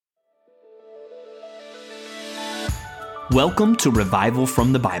Welcome to Revival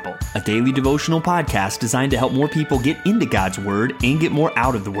from the Bible, a daily devotional podcast designed to help more people get into God's Word and get more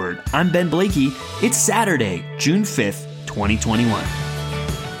out of the Word. I'm Ben Blakey. It's Saturday, June 5th, 2021.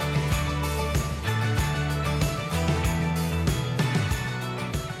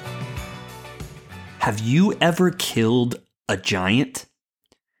 Have you ever killed a giant?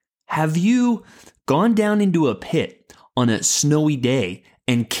 Have you gone down into a pit on a snowy day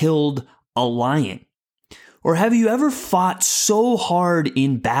and killed a lion? Or have you ever fought so hard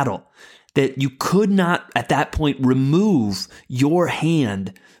in battle that you could not at that point remove your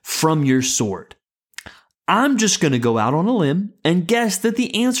hand from your sword? I'm just going to go out on a limb and guess that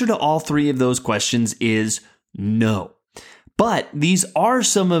the answer to all three of those questions is no. But these are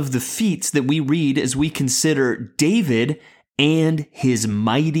some of the feats that we read as we consider David and his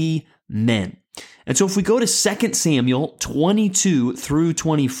mighty men. And so if we go to 2 Samuel 22 through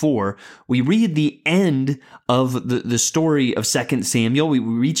 24, we read the end of the story of 2 Samuel. We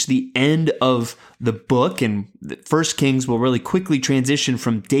reach the end of the book, and 1 Kings will really quickly transition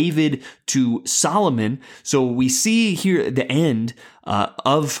from David to Solomon. So we see here the end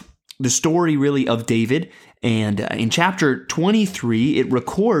of the story really of David. And in chapter 23, it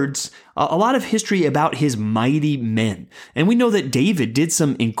records a lot of history about his mighty men. And we know that David did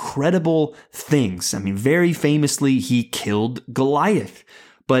some incredible things. I mean, very famously, he killed Goliath.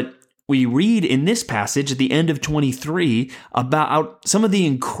 But we read in this passage at the end of 23 about some of the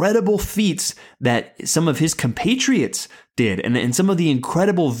incredible feats that some of his compatriots did and some of the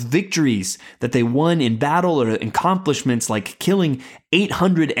incredible victories that they won in battle, or accomplishments like killing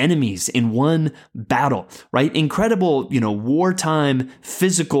 800 enemies in one battle, right? Incredible, wartime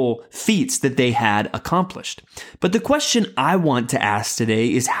physical feats that they had accomplished. But the question I want to ask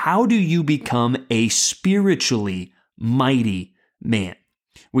today is, how do you become a spiritually mighty man?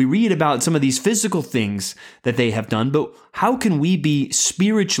 We read about some of these physical things that they have done, but how can we be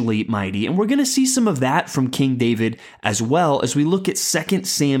spiritually mighty? And we're going to see some of that from King David as well as we look at 2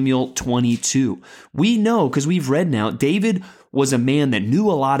 Samuel 22. We know, because we've read now, David was a man that knew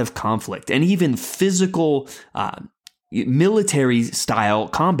a lot of conflict and even physical military style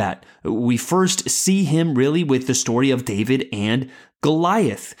combat. We first see him really with the story of David and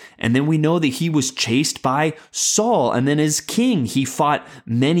Goliath. And then we know that he was chased by Saul. And then as king, he fought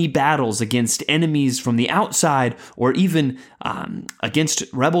many battles against enemies from the outside, or even against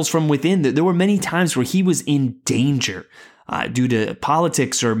rebels from within. There were many times where he was in danger due to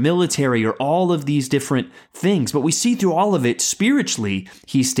politics or military or all of these different things. But we see through all of it, spiritually,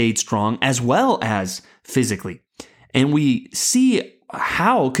 he stayed strong as well as physically. And we see,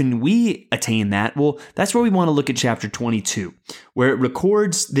 how can we attain that? Well, that's where we want to look at chapter 22, where it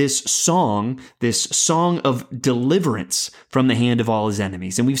records this song of deliverance from the hand of all his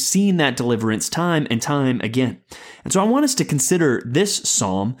enemies. And we've seen that deliverance time and time again. And so I want us to consider this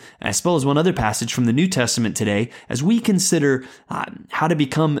psalm, as well as one other passage from the New Testament today, as we consider how to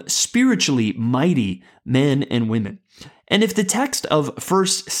become spiritually mighty men and women. And if the text of 2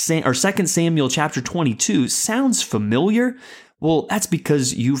 Samuel chapter 22 sounds familiar, well, that's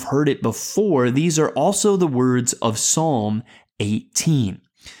because you've heard it before. These are also the words of Psalm 18.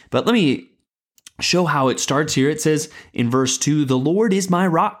 But let me show how it starts here. It says in verse 2, "The Lord is my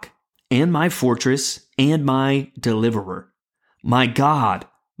rock and my fortress and my deliverer, my God,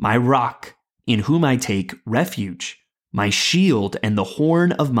 my rock, in whom I take refuge, my shield and the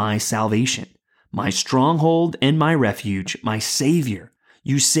horn of my salvation, my stronghold and my refuge, my Savior.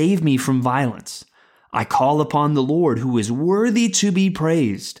 You save me from violence. I call upon the Lord, who is worthy to be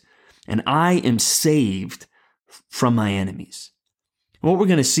praised, and I am saved from my enemies." What we're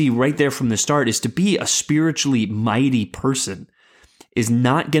going to see right there from the start is to be a spiritually mighty person is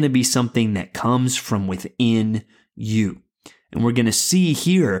not going to be something that comes from within you. And we're going to see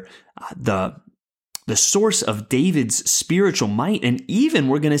here the source of David's spiritual might, and even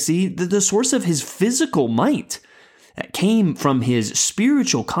we're going to see the source of his physical might that came from his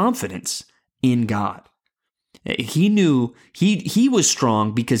spiritual confidence in God. He knew he was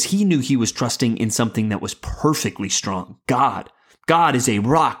strong because he knew he was trusting in something that was perfectly strong. God. God is a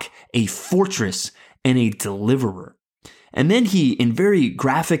rock, a fortress, and a deliverer. And then he, in very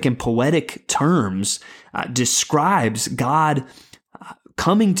graphic and poetic terms, describes God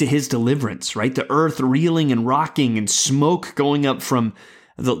coming to his deliverance, right? The earth reeling and rocking and smoke going up from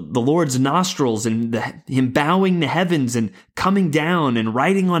the Lord's nostrils, and him bowing the heavens and coming down and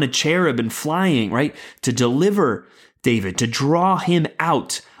riding on a cherub and flying, right? To deliver David, to draw him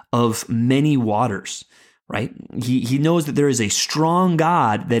out of many waters, right? He knows that there is a strong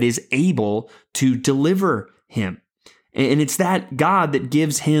God that is able to deliver him. And it's that God that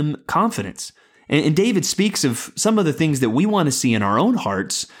gives him confidence. And David speaks of some of the things that we want to see in our own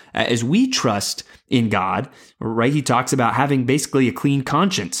hearts as we trust in God, right? He talks about having basically a clean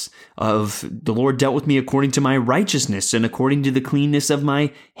conscience of the Lord dealt with me according to my righteousness and according to the cleanness of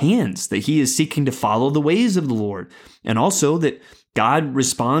my hands, that he is seeking to follow the ways of the Lord. And also that God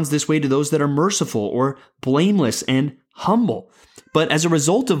responds this way to those that are merciful or blameless and humble. But as a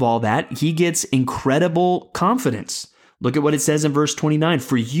result of all that, he gets incredible confidence. Look at what it says in verse 29.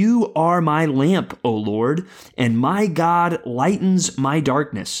 For you are my lamp, O Lord, and my God lightens my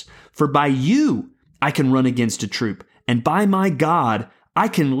darkness. For by you I can run against a troop, and by my God I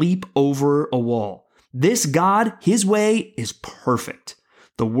can leap over a wall. This God, his way is perfect.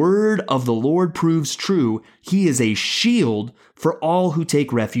 The word of the Lord proves true. He is a shield for all who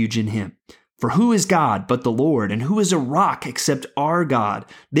take refuge in him. For who is God but the Lord, and who is a rock except our God?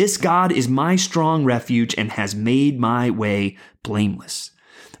 This God is my strong refuge and has made my way blameless.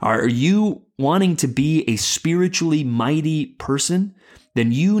 Are you wanting to be a spiritually mighty person?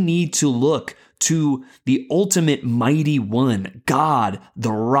 Then you need to look to the ultimate mighty one, God,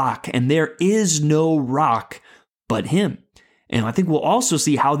 the rock, and there is no rock but him. And I think we'll also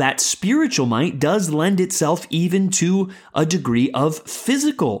see how that spiritual might does lend itself even to a degree of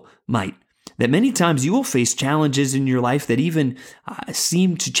physical might. That many times you will face challenges in your life that even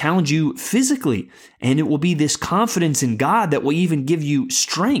seem to challenge you physically. And it will be this confidence in God that will even give you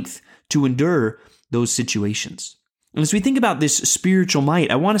strength to endure those situations. And as we think about this spiritual might,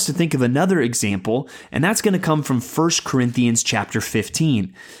 I want us to think of another example, and that's going to come from 1 Corinthians chapter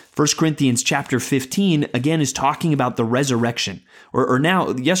 15. 1 Corinthians chapter 15, again, is talking about the resurrection. Or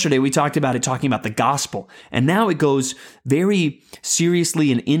now, yesterday we talked about it talking about the gospel. And now it goes very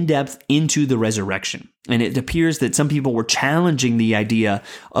seriously and in-depth into the resurrection. And it appears that some people were challenging the idea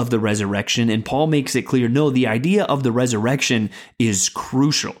of the resurrection. And Paul makes it clear, no, the idea of the resurrection is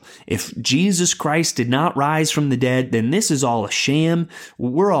crucial. If Jesus Christ did not rise from the dead, then this is all a sham.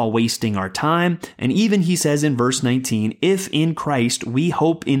 We're all wasting our time. And even he says in verse 19, if in Christ we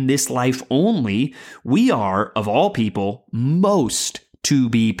hope in this life only, we are, of all people, most to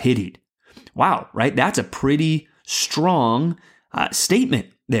be pitied. Wow, right? That's a pretty strong statement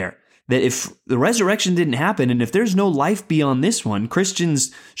there. That if the resurrection didn't happen and if there's no life beyond this one,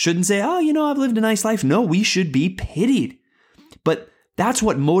 Christians shouldn't say, oh, I've lived a nice life. No, we should be pitied. But that's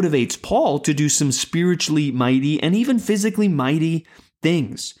what motivates Paul to do some spiritually mighty and even physically mighty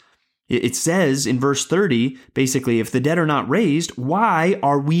things. It says in verse 30, basically, if the dead are not raised, why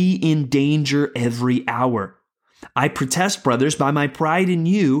are we in danger every hour? I protest, brothers, by my pride in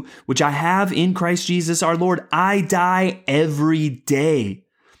you, which I have in Christ Jesus our Lord, I die every day.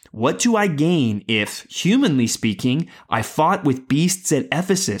 What do I gain if, humanly speaking, I fought with beasts at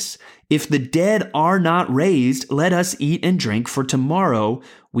Ephesus? If the dead are not raised, let us eat and drink, for tomorrow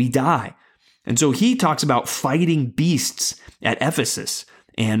we die. And so he talks about fighting beasts at Ephesus,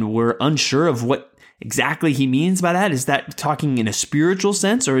 and we're unsure of what exactly he means by that. Is that talking in a spiritual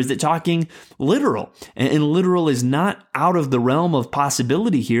sense, or is it talking literal? And literal is not out of the realm of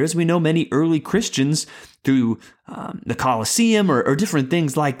possibility here. As we know, many early Christians through the Colosseum or different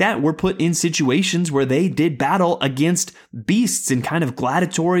things like that were put in situations where they did battle against beasts in kind of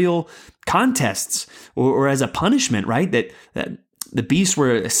gladiatorial contests or as a punishment, right? That the beasts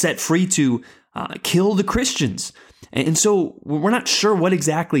were set free to kill the Christians. And so we're not sure what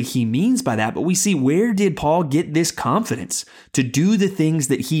exactly he means by that, but we see, where did Paul get this confidence to do the things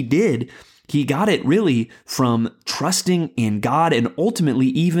that he did? He got it really from trusting in God and ultimately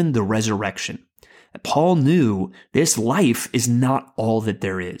even the resurrection. Paul knew this life is not all that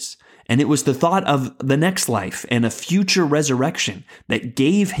there is. And it was the thought of the next life and a future resurrection that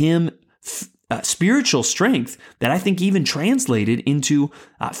gave him spiritual strength that I think even translated into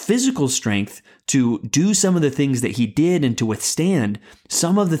physical strength to do some of the things that he did and to withstand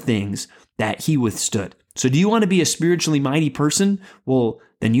some of the things that he withstood. So do you want to be a spiritually mighty person? Well,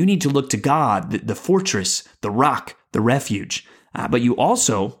 then you need to look to God, the fortress, the rock, the refuge. But you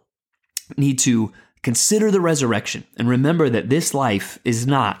also need to consider the resurrection and remember that this life is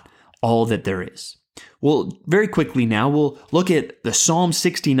not all that there is. Well, very quickly now, we'll look at the Psalm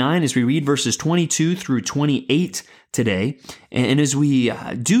 69 as we read verses 22 through 28 today. And as we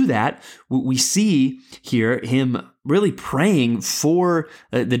do that, we see here him really praying for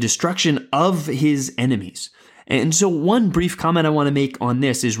the destruction of his enemies. And so one brief comment I want to make on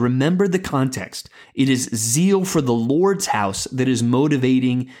this is, remember the context. It is zeal for the Lord's house that is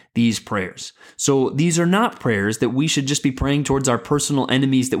motivating these prayers. So these are not prayers that we should just be praying towards our personal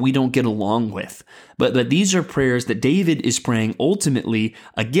enemies that we don't get along with. But these are prayers that David is praying ultimately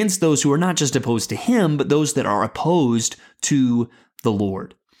against those who are not just opposed to him, but those that are opposed to the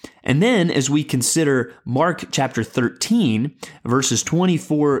Lord. And then as we consider Mark chapter 13, verses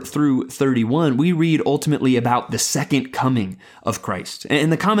 24 through 31, we read ultimately about the second coming of Christ.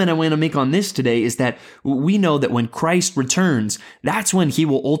 And the comment I want to make on this today is that we know that when Christ returns, that's when he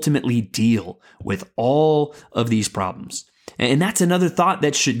will ultimately deal with all of these problems. And that's another thought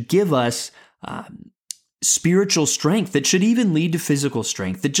that should give us spiritual strength, that should even lead to physical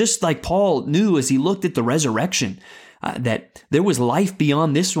strength. That just like Paul knew as he looked at the resurrection, that there was life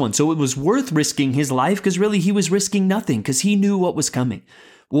beyond this one. So it was worth risking his life because really he was risking nothing because he knew what was coming.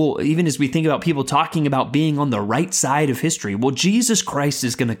 Well, even as we think about people talking about being on the right side of history, well, Jesus Christ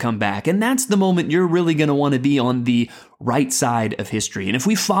is going to come back. And that's the moment you're really going to want to be on the right side of history. And if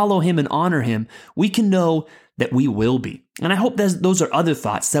we follow him and honor him, we can know that we will be. And I hope those are other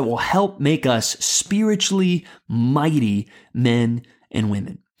thoughts that will help make us spiritually mighty men and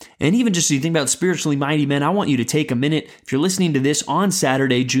women. And even just as you think about spiritually mighty men, I want you to take a minute, if you're listening to this on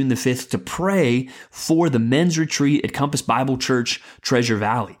Saturday, June the 5th, to pray for the men's retreat at Compass Bible Church, Treasure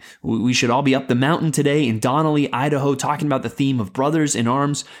Valley. We should all be up the mountain today in Donnelly, Idaho, talking about the theme of brothers in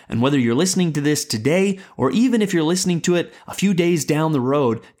arms. And whether you're listening to this today, or even if you're listening to it a few days down the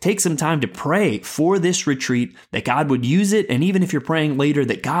road, take some time to pray for this retreat, that God would use it. And even if you're praying later,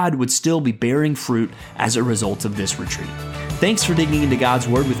 that God would still be bearing fruit as a result of this retreat. Thanks for digging into God's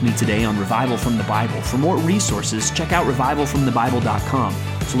Word with me today on Revival from the Bible. For more resources, check out revivalfromthebible.com.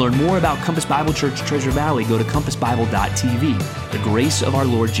 To learn more about Compass Bible Church Treasure Valley, go to compassbible.tv. The grace of our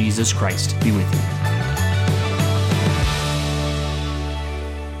Lord Jesus Christ be with you.